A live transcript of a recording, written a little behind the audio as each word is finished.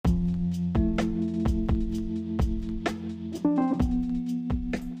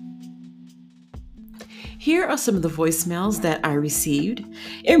here are some of the voicemails that I received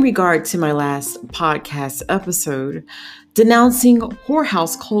in regard to my last podcast episode, denouncing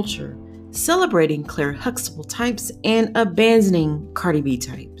whorehouse culture, celebrating Claire Huxtable types, and abandoning Cardi B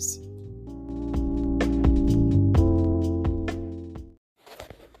types.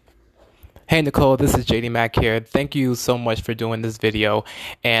 Hey Nicole, this is JD Mack here. Thank you so much for doing this video,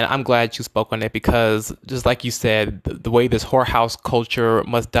 and I'm glad you spoke on it because, just like you said, the way this whorehouse culture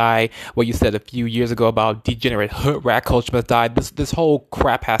must die, what you said a few years ago about degenerate hood rat culture must die, this whole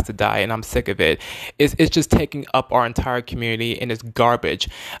crap has to die, and I'm sick of it. It's just taking up our entire community, and it's garbage.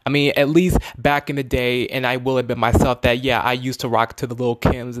 I mean, at least back in the day, and I will admit myself that, yeah, I used to rock to the Lil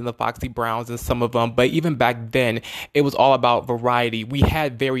Kims and the Foxy Browns and some of them, but even back then, it was all about variety. We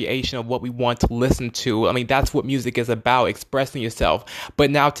had variation of what we want to listen to. I mean, that's what music is about, expressing yourself.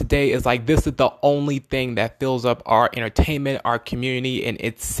 But now today is like, this is the only thing that fills up our entertainment, our community, and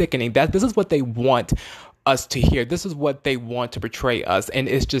it's sickening. This is what they want us to hear. This is what they want to portray us, and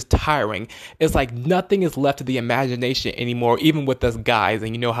it's just tiring. It's like nothing is left to the imagination anymore, even with us guys,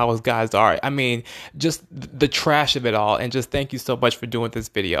 and you know how us guys are. I mean, just the trash of it all, and just thank you so much for doing this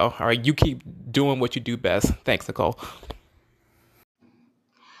video. All right, you keep doing what you do best. Thanks, Nicole.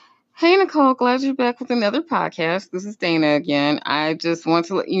 Hey, Nicole, glad you're back with another podcast. This is Dana again. I just want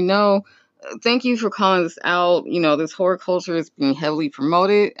to let you know, thank you for calling this out. You know, this horror culture is being heavily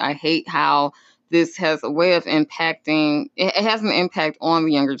promoted. I hate how this has a way of impacting, it has an impact on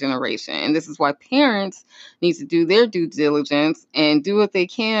the younger generation. And this is why parents need to do their due diligence and do what they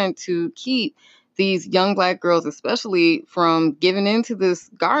can to keep these young Black girls, especially, from giving into this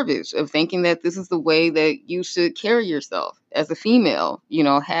garbage of thinking that this is the way that you should carry yourself as a female, you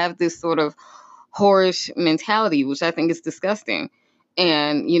know, have this sort of whorish mentality, which I think is disgusting.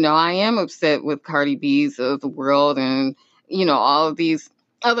 And, you know, I am upset with Cardi B's of the world and, you know, all of these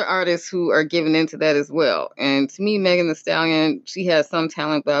other artists who are giving into that as well. And to me, Megan Thee Stallion, she has some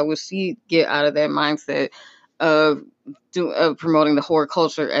talent, but I wish she'd get out of that mindset of promoting the horror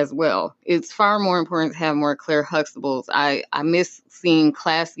culture as well. It's far more important to have more Claire Huxtables. I miss seeing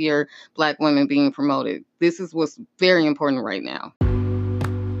classier Black women being promoted. This is what's very important right now.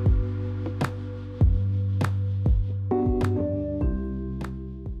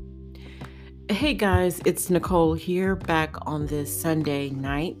 Hey guys, it's Nicole here, back on this Sunday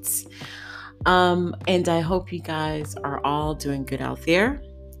night. And I hope you guys are all doing good out there.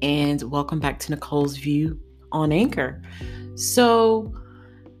 And welcome back to Nicole's View on Anchor. So,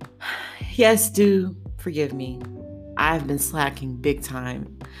 yes, do forgive me. I've been slacking big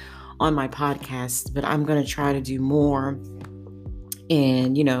time on my podcast, but I'm going to try to do more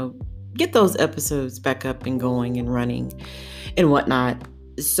and, you know, get those episodes back up and going and running and whatnot.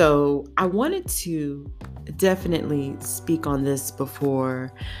 So I wanted to definitely speak on this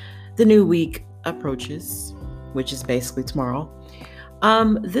before the new week approaches, which is basically tomorrow.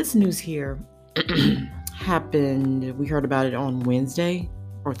 This news here happened, we heard about it on Wednesday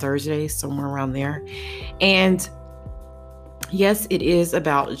or Thursday, somewhere around there. And yes, it is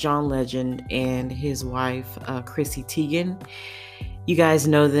about John Legend and his wife, Chrissy Teigen. You guys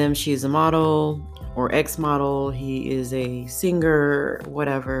know them. She's a model or ex-model. He is a singer,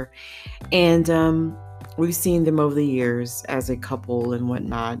 whatever. And we've seen them over the years as a couple and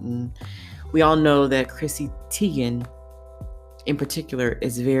whatnot. And we all know that Chrissy Teigen in particular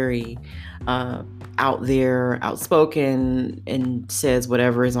is very out there, outspoken, and says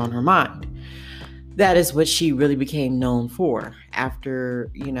whatever is on her mind. That is what she really became known for after,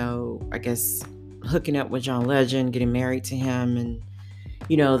 you know, I guess hooking up with John Legend, getting married to him, and,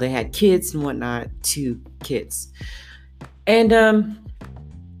 you know, they had kids and whatnot, 2 kids. And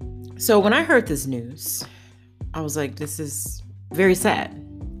so when I heard this news, I was like, this is very sad.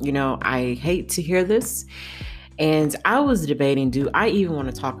 You know, I hate to hear this. And I was debating, do I even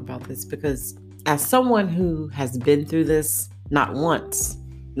want to talk about this? Because as someone who has been through this, not once,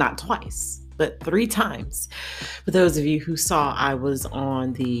 not twice, but 3 times. For those of you who saw, I was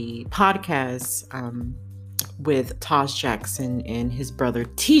on the podcast with Taj Jackson and his brother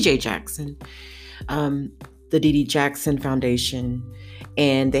TJ Jackson, the Dee Jackson Foundation.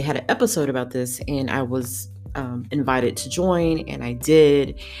 And they had an episode about this, and I was invited to join, and I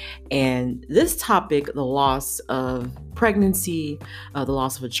did. And this topic, the loss of pregnancy, the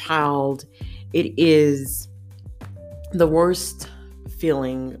loss of a child, it is the worst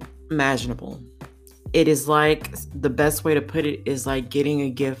feeling imaginable. It is like, the best way to put it is like getting a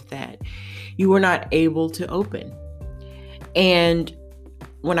gift that you were not able to open. And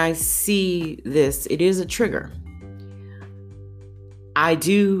when I see this, it is a trigger. I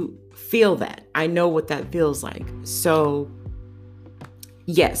do feel that. I know what that feels like. So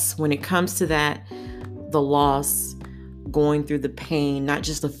yes, when it comes to that, the loss, going through the pain, not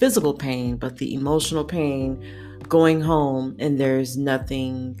just the physical pain, but the emotional pain, going home and there's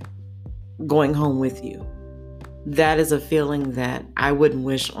nothing going home with you. That is a feeling that I wouldn't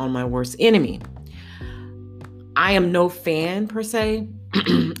wish on my worst enemy. I am no fan, per se,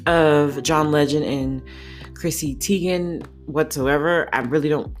 of John Legend and Chrissy Teigen whatsoever. I really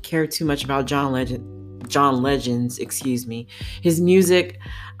don't care too much about John Legend's, his music.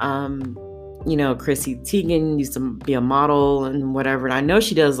 Chrissy Teigen used to be a model and whatever. And I know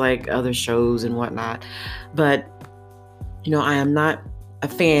she does like other shows and whatnot, but I am not a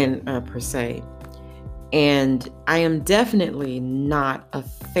fan per se. And I am definitely not a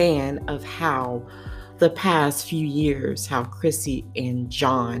fan of how the past few years, how Chrissy and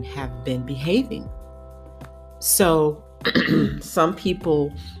John have been behaving. So some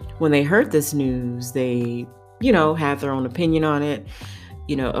people, when they heard this news, they, have their own opinion on it.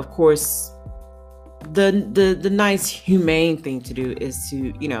 Of course, the nice, humane thing to do is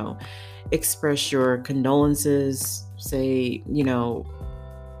to, express your condolences, say,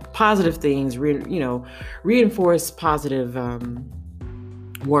 positive things, reinforce positive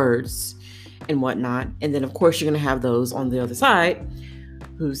words and whatnot. And then, of course, you're going to have those on the other side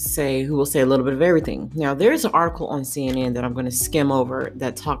who will say a little bit of everything. Now, there's an article on CNN that I'm going to skim over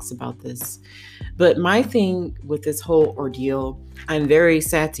that talks about this. But my thing with this whole ordeal, I'm very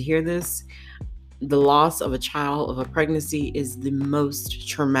sad to hear this. The loss of a child of a pregnancy is the most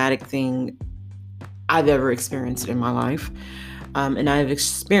traumatic thing I've ever experienced in my life. And I've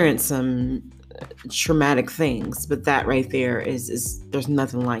experienced some traumatic things, but that right there is there's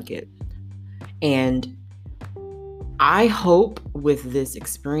nothing like it. And I hope with this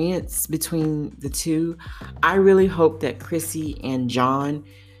experience between the two, I really hope that Chrissy and John,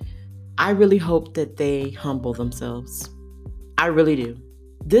 I really hope that they humble themselves. I really do.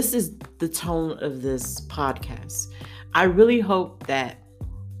 This is the tone of this podcast. I really hope that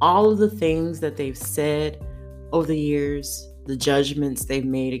all of the things that they've said over the years, the judgments they've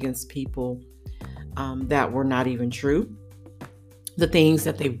made against people that were not even true, the things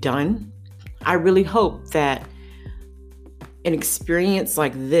that they've done, I really hope that an experience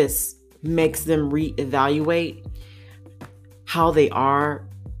like this makes them reevaluate how they are,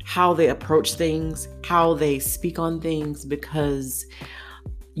 how they approach things, how they speak on things, because,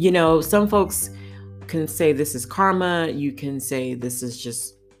 some folks can say this is karma. You can say this is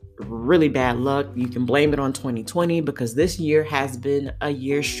just really bad luck. You can blame it on 2020 because this year has been a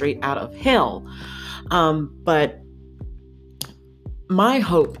year straight out of hell. But my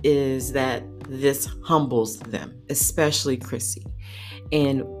hope is that this humbles them, especially Chrissy.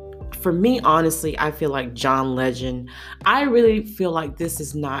 And for me, honestly, I feel like John Legend, I really feel like this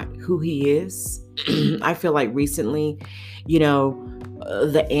is not who he is. I feel like recently,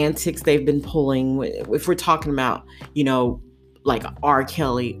 the antics they've been pulling, if we're talking about, like R.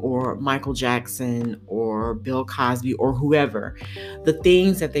 Kelly or Michael Jackson or Bill Cosby or whoever, the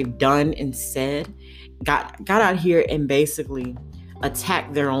things that they've done and said got out here and basically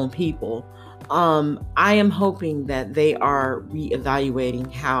attacked their own people. I am hoping that they are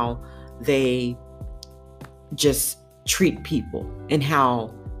reevaluating how they just treat people and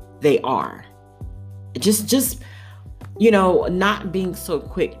how they are. Just not being so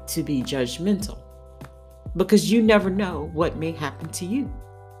quick to be judgmental, because you never know what may happen to you.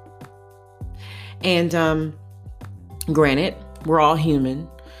 And granted, we're all human.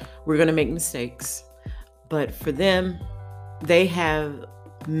 We're going to make mistakes. But for them, they have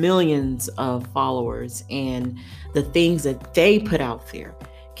millions of followers, and the things that they put out there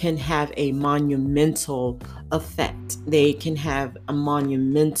can have a monumental effect. They can have a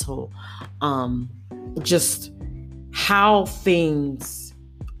monumental, just how things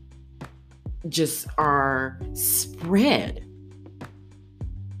just are spread,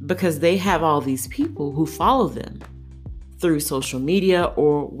 because they have all these people who follow them through social media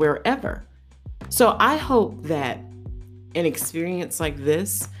or wherever. So I hope that an experience like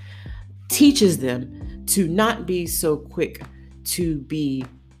this teaches them to not be so quick to be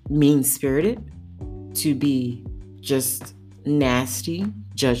mean-spirited, to be just nasty,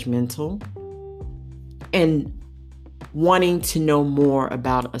 judgmental, and wanting to know more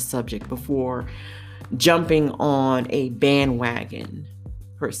about a subject before jumping on a bandwagon,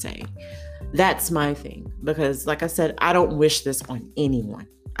 per se. That's my thing. Because, like I said, I don't wish this on anyone.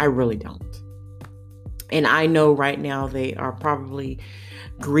 I really don't. And I know right now they are probably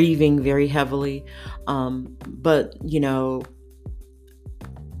grieving very heavily. But,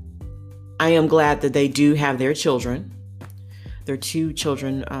 I am glad that they do have their children. Their 2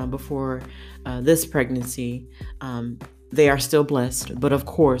 children before this pregnancy. They are still blessed. But of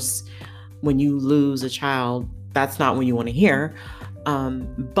course, when you lose a child, that's not what you want to hear.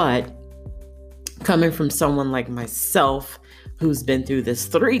 But coming from someone like myself, who's been through this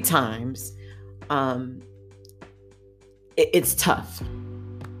 3 times, it's tough.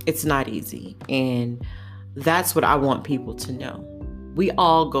 It's not easy. And that's what I want people to know. We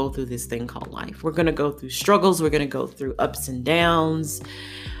all go through this thing called life. We're going to go through struggles. We're going to go through ups and downs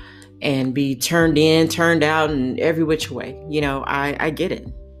and be turned in, turned out, and every which way. I get it.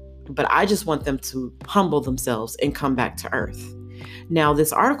 But I just want them to humble themselves and come back to earth. Now,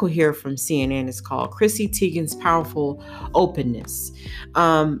 this article here from CNN is called Chrissy Teigen's Powerful Openness.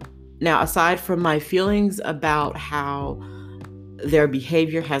 Now, aside from my feelings about how their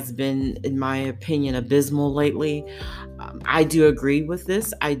behavior has been, in my opinion, abysmal lately, I do agree with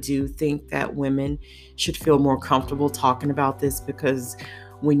this. I do think that women should feel more comfortable talking about this, because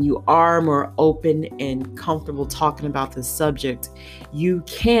when you are more open and comfortable talking about this subject, you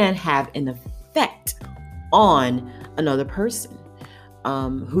can have an effect on another person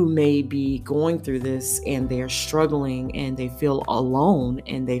who may be going through this, and they're struggling and they feel alone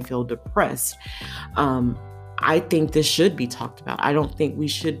and they feel depressed. I think this should be talked about. I don't think we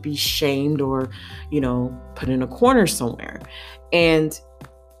should be shamed or, put in a corner somewhere. And,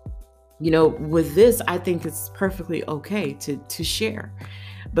 with this, I think it's perfectly okay to share,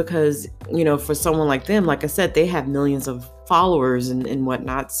 because, for someone like them, like I said, they have millions of followers and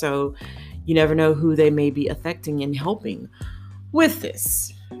whatnot. So you never know who they may be affecting and helping with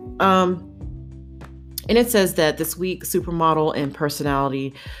this. And it says that this week, supermodel and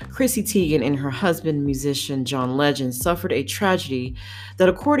personality Chrissy Teigen and her husband, musician John Legend, suffered a tragedy that,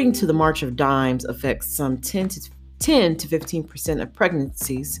 according to the March of Dimes, affects some 10 to 15% of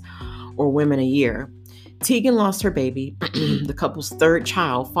pregnancies or women a year. Teigen lost her baby, the couple's 3rd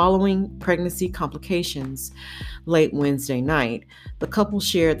child, following pregnancy complications late Wednesday night. The couple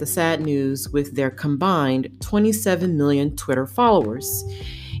shared the sad news with their combined 27 million Twitter followers.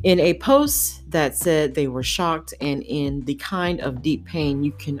 In a post that said they were shocked and in the kind of deep pain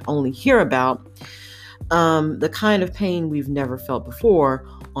you can only hear about, the kind of pain we've never felt before,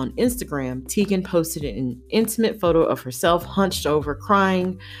 on Instagram, Teigen posted an intimate photo of herself hunched over,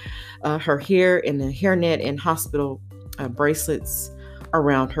 crying, her hair in a hairnet and hospital bracelets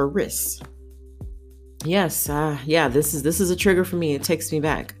around her wrists. Yes, this is a trigger for me. It takes me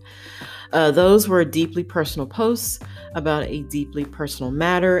back. Those were deeply personal posts about a deeply personal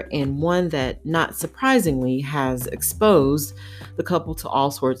matter, and one that, not surprisingly, has exposed the couple to all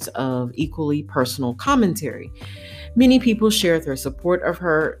sorts of equally personal commentary. Many people shared their support of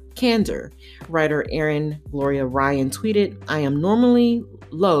her candor. Writer Erin Gloria Ryan tweeted, "I am normally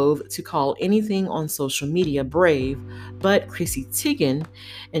loath to call anything on social media brave, but Chrissy Teigen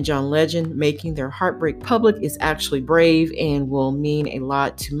and John Legend making their heartbreak public is actually brave and will mean a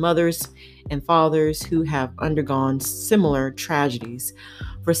lot to mothers and fathers who have undergone similar tragedies.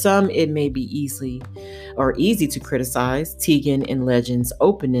 For some, it may be easy to criticize Teigen and Legend's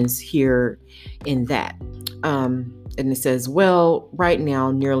openness here in that." And it says, well, right now,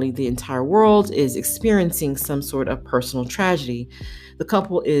 nearly the entire world is experiencing some sort of personal tragedy. The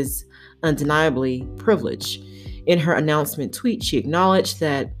couple is undeniably privileged. In her announcement tweet, she acknowledged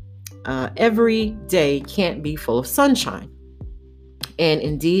that every day can't be full of sunshine. And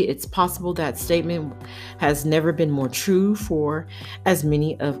indeed, it's possible that statement has never been more true for as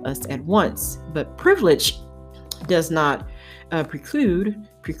many of us at once. But privilege does not preclude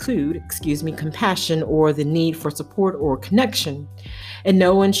compassion or the need for support or connection. And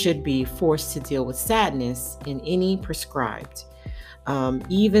no one should be forced to deal with sadness in any prescribed,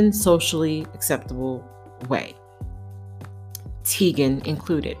 even socially acceptable way, Teigen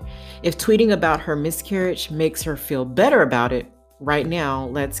included. If tweeting about her miscarriage makes her feel better about it right now,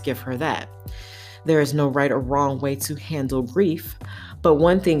 let's give her that. There is no right or wrong way to handle grief, but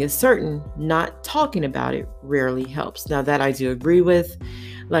one thing is certain, not talking about it rarely helps. Now, that I do agree with.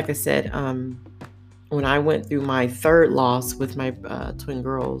 Like I said, when I went through my 3rd loss with my twin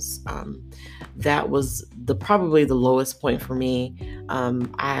girls, that was probably the lowest point for me.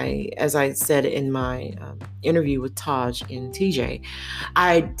 As I said in my interview with Taj and TJ,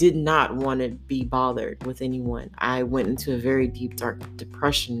 I did not want to be bothered with anyone. I went into a very deep, dark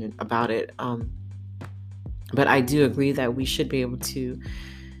depression about it. But I do agree that we should be able to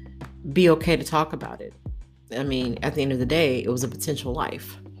be okay to talk about it. I mean, at the end of the day, it was a potential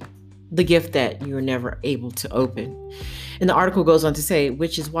life, the gift that you were never able to open. And the article goes on to say,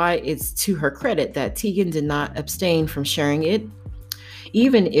 which is why it's to her credit that Teigen did not abstain from sharing it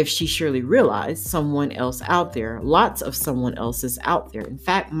even if she surely realized someone else out there, lots of someone else's out there, in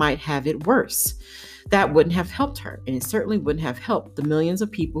fact, might have it worse. That wouldn't have helped her, and it certainly wouldn't have helped the millions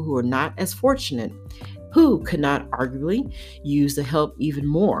of people who are not as fortunate, who could not arguably use the help even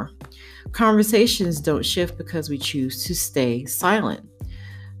more. Conversations don't shift because we choose to stay silent.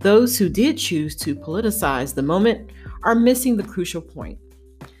 Those who did choose to politicize the moment are missing the crucial point,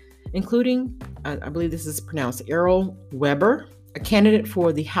 including, I believe this is pronounced Errol Weber, a candidate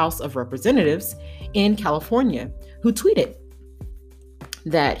for the House of Representatives in California, who tweeted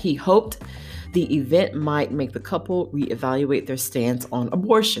that he hoped the event might make the couple reevaluate their stance on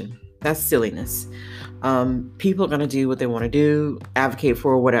abortion. That's silliness. People are going to do what they want to do, advocate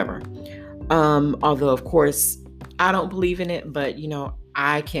for whatever. Although, of course, I don't believe in it, but,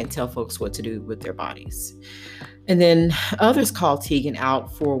 I can't tell folks what to do with their bodies. And then others called Teigen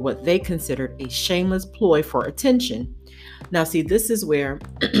out for what they considered a shameless ploy for attention. Now, see, this is where,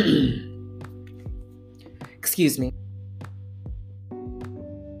 excuse me.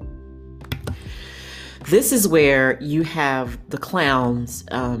 This is where you have the clowns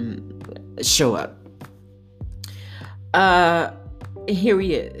show up. Here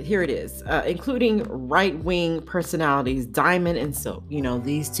it is, including right-wing personalities Diamond and Silk,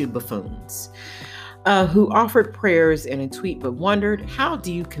 these two buffoons, who offered prayers in a tweet but wondered, how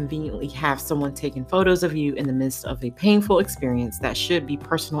do you conveniently have someone taking photos of you in the midst of a painful experience that should be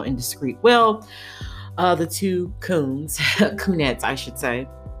personal and discreet? Well, the two coonettes, I should say.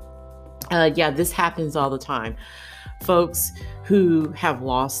 This happens all the time. Folks who have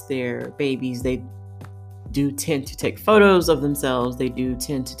lost their babies, they do tend to take photos of themselves. They do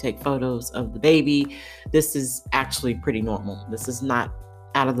tend to take photos of the baby. This is actually pretty normal. This is not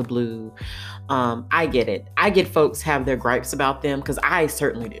out of the blue. I get it. I get folks have their gripes about them, because I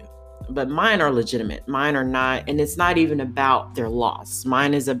certainly do. But mine are legitimate. Mine are not, and it's not even about their loss.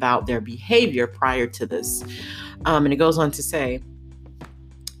 Mine is about their behavior prior to this. And it goes on to say,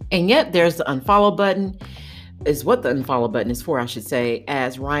 and yet there's the unfollow button, is what the unfollow button is for, I should say.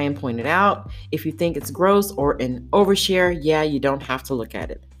 As Ryan pointed out, if you think it's gross or an overshare, you don't have to look at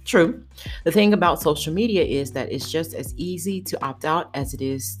it. True. The thing about social media is that it's just as easy to opt out as it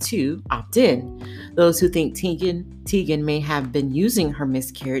is to opt in. Those who think Teigen may have been using her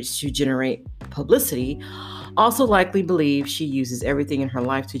miscarriage to generate publicity also likely believe she uses everything in her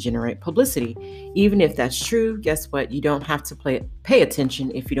life to generate publicity. Even if that's true, guess what? You don't have to pay attention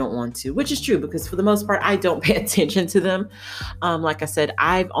if you don't want to, which is true, because for the most part, I don't pay attention to them. Like I said,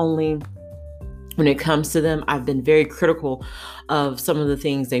 when it comes to them, I've been very critical of some of the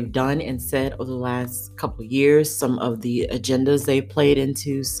things they've done and said over the last couple of years, some of the agendas they played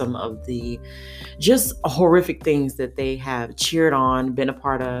into, some of the just horrific things that they have cheered on, been a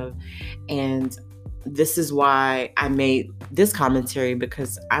part of. And this is why I made this commentary,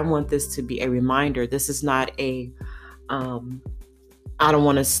 because I want this to be a reminder. This is not I don't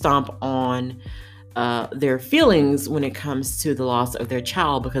want to stomp on their feelings when it comes to the loss of their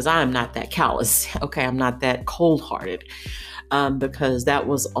child, because I am not that callous. Okay, I'm not that cold-hearted, because that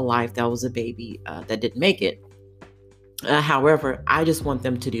was a life, that was a baby that didn't make it. However, I just want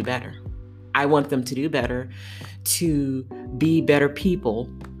them to do better. I want them to do better, to be better people,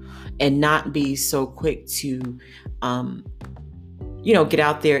 and not be so quick to, get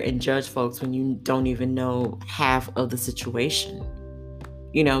out there and judge folks when you don't even know half of the situation.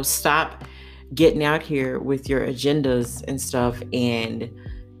 Stop getting out here with your agendas and stuff and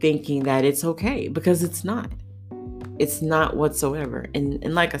thinking that it's okay, because it's not. It's not whatsoever.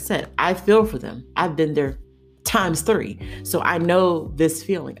 And like I said, I feel for them. I've been there times 3. So I know this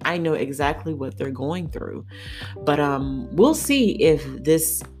feeling. I know exactly what they're going through. But we'll see if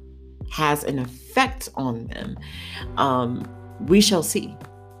this has an effect on them. We shall see.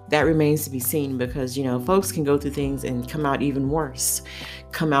 That remains to be seen, because, folks can go through things and come out even worse,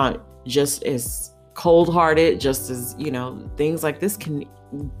 come out just as cold-hearted, just as, things like this can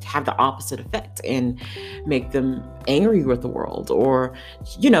have the opposite effect and make them angry with the world, or,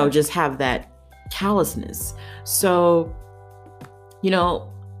 just have that callousness. So,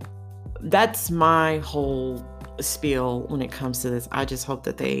 that's my whole spiel when it comes to this. I just hope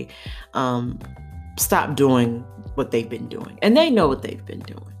that they stop doing what they've been doing, and they know what they've been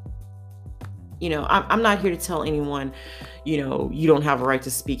doing. I'm not here to tell anyone, you don't have a right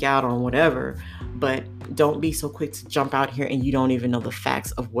to speak out on whatever, but don't be so quick to jump out here and you don't even know the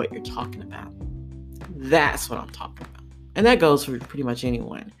facts of what you're talking about. That's what I'm talking about. And that goes for pretty much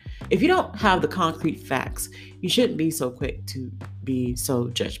anyone. If you don't have the concrete facts, you shouldn't be so quick to be so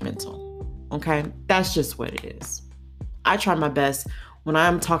judgmental. Okay? That's just what it is. I try my best When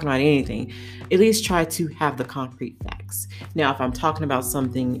I'm talking about anything, at least try to have the concrete facts. Now, if I'm talking about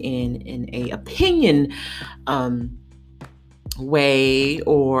something in a opinion way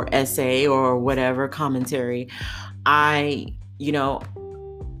or essay or whatever commentary, I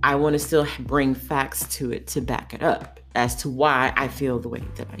want to still bring facts to it to back it up as to why I feel the way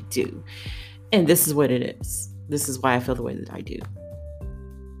that I do. And this is what it is. This is why I feel the way that I do.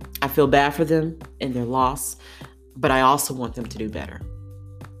 I feel bad for them and their loss, but I also want them to do better.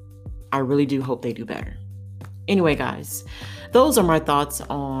 I really do hope they do better. Anyway, guys, those are my thoughts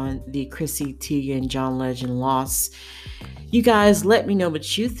on the Chrissy Teigen, John Legend loss. You guys, let me know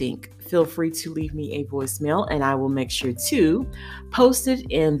what you think. Feel free to leave me a voicemail, and I will make sure to post it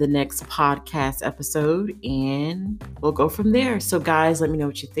in the next podcast episode, and we'll go from there. So, guys, let me know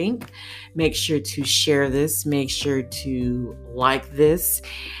what you think. Make sure to share this. Make sure to like this,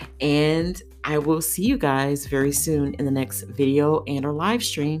 and I will see you guys very soon in the next video and or live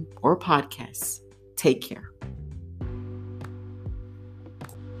stream or podcast. Take care.